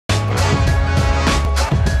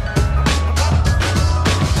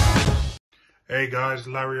Hey guys,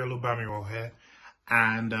 Larry Olubamiwo here.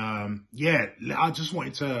 And yeah, I just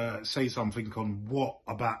wanted to say something on what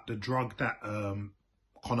about the drug that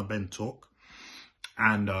Conor Benn took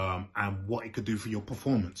and what it could do for your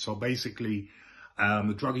performance. So basically,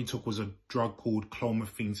 the drug he took was a drug called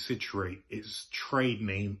clomiphene citrate. Its trade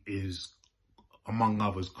name is, among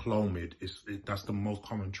others, Clomid. That's the most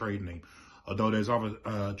common trade name. Although there's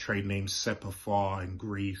other trade names, Cepafar in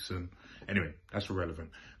Greece, and anyway, that's irrelevant.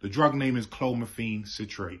 The drug name is clomiphene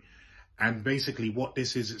citrate. And basically what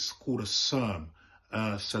this is, it's called a SERM,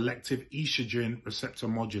 selective estrogen receptor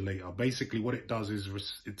modulator. Basically what it does is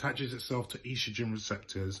it attaches itself to estrogen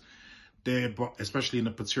receptors, thereby, especially in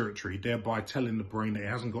the pituitary, thereby telling the brain that it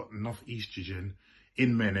hasn't got enough estrogen,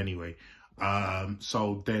 in men anyway.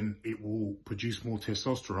 So then it will produce more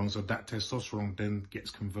testosterone. So that testosterone then gets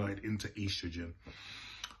converted into estrogen.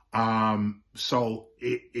 So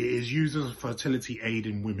it is used as a fertility aid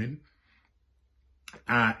in women.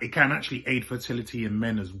 It can actually aid fertility in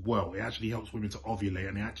men as well. It actually helps women to ovulate,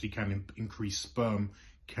 and it actually can increase sperm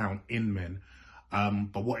count in men.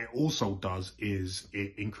 But what it also does is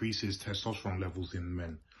it increases testosterone levels in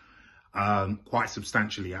men. Quite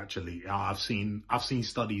substantially, actually. I've seen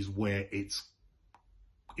studies where it's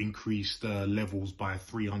increased levels by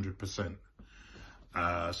 300%.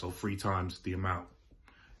 So 3 times the amount,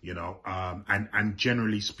 you know. And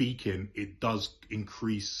generally speaking, it does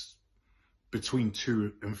increase between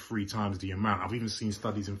 2 and 3 times the amount. I've even seen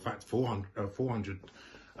studies, in fact,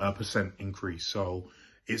 400% increase. So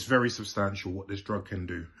it's very substantial what this drug can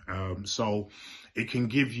do. So it can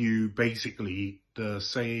give you basically the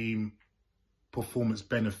same performance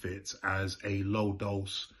benefits as a low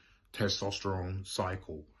dose testosterone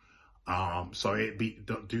cycle. So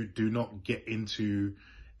do not get into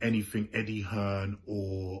anything Eddie Hearn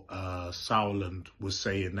or Sauerland was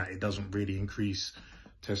saying, that it doesn't really increase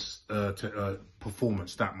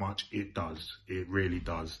performance that much. It does. It really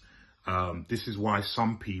does. This is why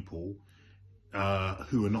some people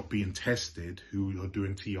who are not being tested, who are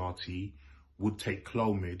doing TRT, would take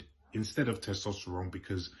Clomid instead of testosterone,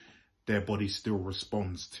 because their body still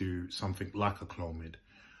responds to something like a Clomid.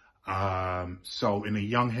 So in a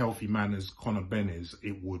young, healthy man as Conor Benn is,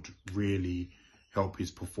 it would really help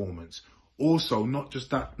his performance. Also, not just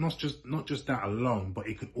that alone, but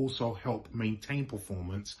it could also help maintain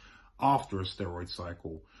performance after a steroid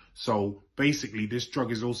cycle. So basically, this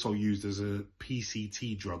drug is also used as a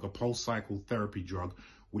PCT drug, a post-cycle therapy drug,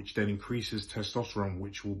 which then increases testosterone,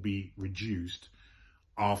 which will be reduced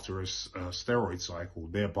after a steroid cycle,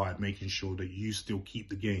 thereby making sure that you still keep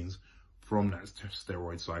the gains from that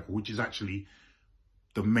steroid cycle, which is actually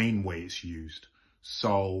the main way it's used.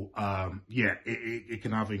 So yeah, it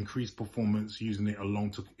can have increased performance using it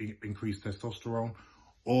alone to increase testosterone,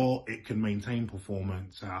 or it can maintain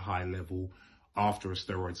performance at a high level after a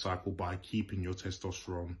steroid cycle by keeping your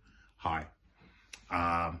testosterone high.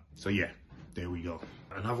 So yeah, there we go.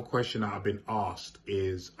 Another question that I've been asked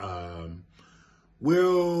is,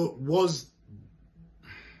 was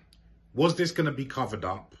this going to be covered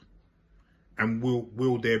up, and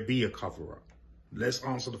will there be a cover up? Let's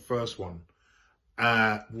answer the first one.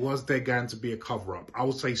 Was there going to be a cover up? I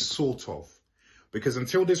would say sort of, because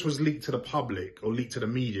until this was leaked to the public, or leaked to the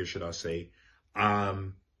media, should I say,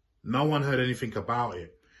 no one heard anything about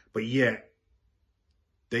it. But yet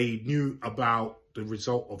they knew about the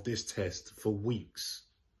result of this test for weeks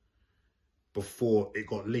before it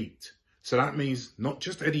got leaked. So that means not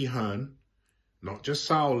just Eddie Hearn, not just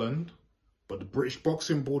Sauerland, but the British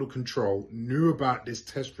Boxing Board of Control knew about this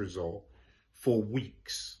test result for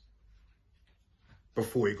weeks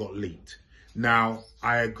before it got leaked. Now,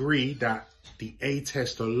 I agree that the A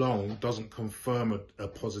test alone doesn't confirm a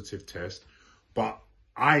positive test, but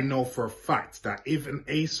I know for a fact that if an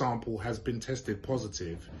A sample has been tested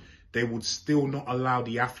positive, they would still not allow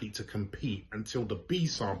the athlete to compete until the B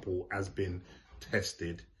sample has been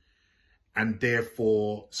tested. And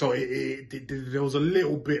therefore, so there was a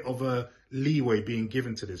little bit of a leeway being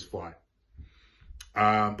given to this fight.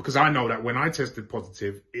 Because I know that when I tested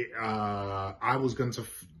positive, I was going to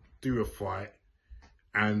do a fight,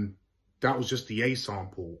 and that was just the A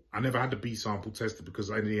sample. I never had the B sample tested, because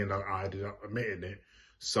in the end I ended up omitting it.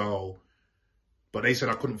 So, but they said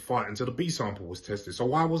I couldn't fight until the B sample was tested. So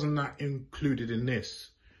why wasn't that included in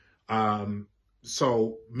this?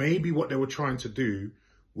 So maybe what they were trying to do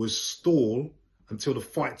was stall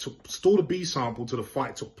the B sample till the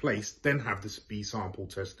fight took place, then have this B sample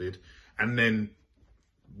tested, and then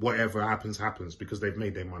whatever happens, because they've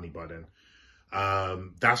made their money by then.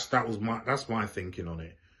 That's my thinking on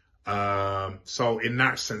it. So in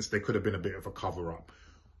that sense, there could have been a bit of a cover up.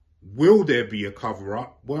 Will there be a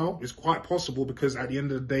cover-up? Well, it's quite possible, because at the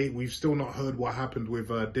end of the day, we've still not heard what happened with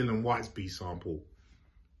Dylan White's B sample.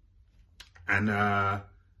 And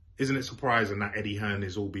isn't it surprising that Eddie Hearn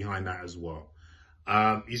is all behind that as well?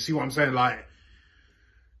 You see what I'm saying? Like,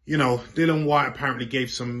 you know, Dylan White apparently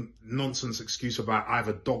gave some nonsense excuse about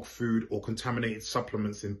either dog food or contaminated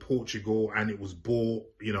supplements in Portugal, and it was bought.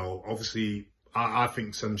 You know, obviously, I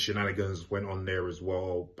think some shenanigans went on there as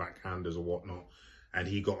well, backhanders or whatnot, and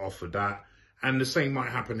he got off of that. And the same might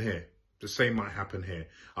happen here. The same might happen here.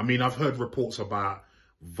 I mean, I've heard reports about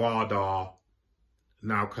VADA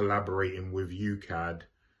now collaborating with UCAD,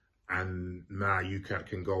 and now UCAD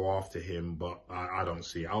can go after him, but I don't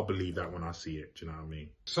see it. I'll believe that when I see it, do you know what I mean?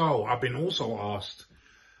 So I've been also asked,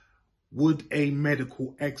 would a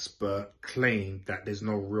medical expert claim that there's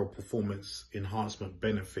no real performance enhancement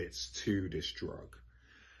benefits to this drug?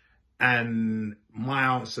 And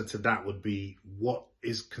my answer to that would be, what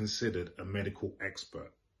is considered a medical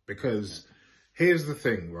expert? Because here's the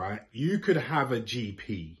thing, right? You could have a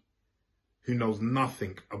GP who knows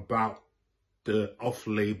nothing about the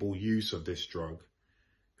off-label use of this drug,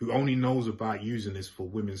 who only knows about using this for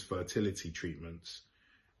women's fertility treatments,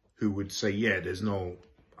 who would say, yeah, there's no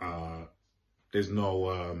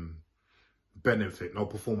benefit, no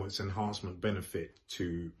performance enhancement benefit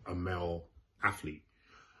to a male athlete,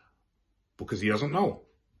 because he doesn't know.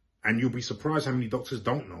 And you'll be surprised how many doctors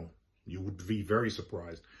don't know. You would be very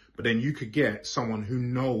surprised. But then you could get someone who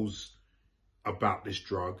knows about this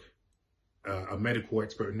drug, a medical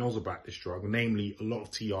expert who knows about this drug, namely a lot of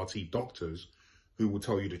TRT doctors, who will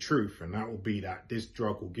tell you the truth. And that will be that this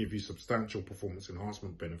drug will give you substantial performance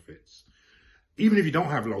enhancement benefits, even if you don't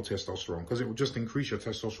have low testosterone, because it will just increase your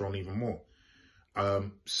testosterone even more.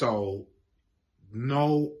 So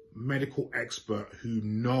no medical expert who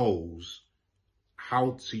knows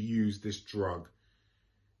how to use this drug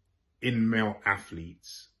in male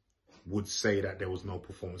athletes would say that there was no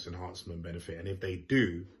performance enhancement benefit. And if they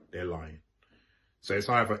do, they're lying. So it's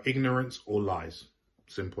either ignorance or lies.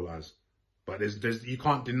 Simple as. But there's you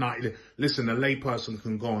can't deny. Listen, a layperson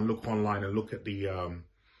can go and look online and look at the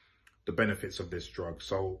benefits of this drug.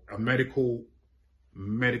 So a medical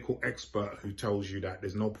expert who tells you that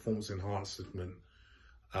there's no performance enhancement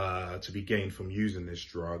to be gained from using this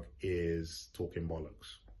drug is talking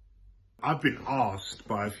bollocks. I've been asked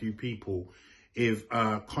by a few people if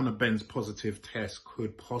Conor Benn's positive test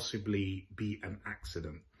could possibly be an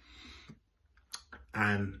accident.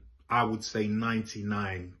 And I would say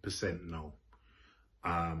 99% no.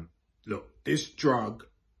 Look, this drug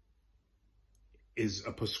is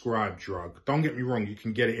a prescribed drug. Don't get me wrong, you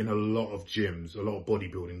can get it in a lot of gyms, a lot of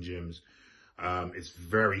bodybuilding gyms. It's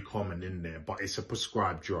very common in there, but it's a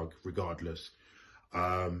prescribed drug regardless.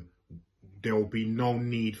 There will be no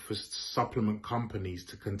need for supplement companies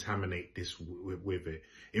to contaminate this with it.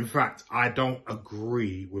 In fact, I don't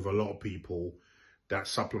agree with a lot of people that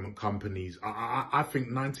supplement companies, I think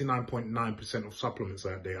 99.9% of supplements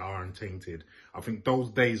out there are untainted. I think those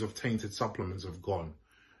days of tainted supplements have gone,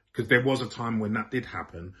 because there was a time when that did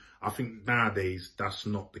happen. I think nowadays that's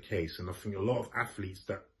not the case. And I think a lot of athletes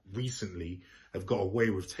that recently have got away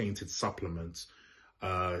with tainted supplements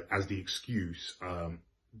as the excuse,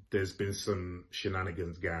 there's been some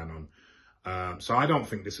shenanigans going on. So I don't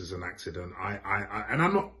think this is an accident. And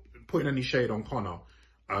I'm not putting any shade on Conor.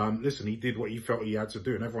 Listen, he did what he felt he had to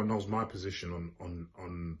do, and everyone knows my position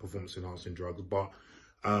on performance enhancing drugs. But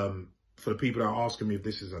for the people that are asking me if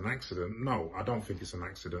this is an accident, no, I don't think it's an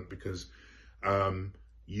accident, because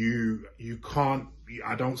you can't.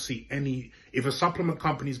 I don't see any. If a supplement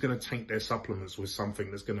company is going to taint their supplements with something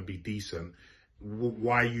that's going to be decent,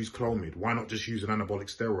 why use Clomid? Why not just use an anabolic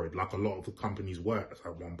steroid like a lot of the companies were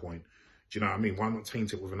at one point? Do you know what I mean? Why not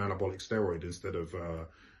taint it with an anabolic steroid instead of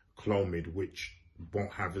Clomid, which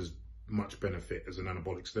won't have as much benefit as an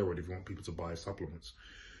anabolic steroid if you want people to buy supplements,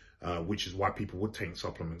 which is why people would taint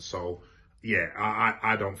supplements. So yeah,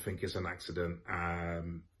 I don't think it's an accident.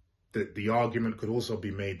 The argument could also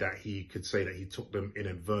be made that he could say that he took them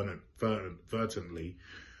inadvertently,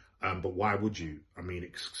 but why would you? I mean,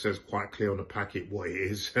 it says quite clear on the packet what it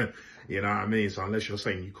is. You know what I mean? So unless you're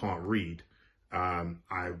saying you can't read, I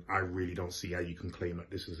really don't see how you can claim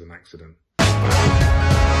that this is an accident.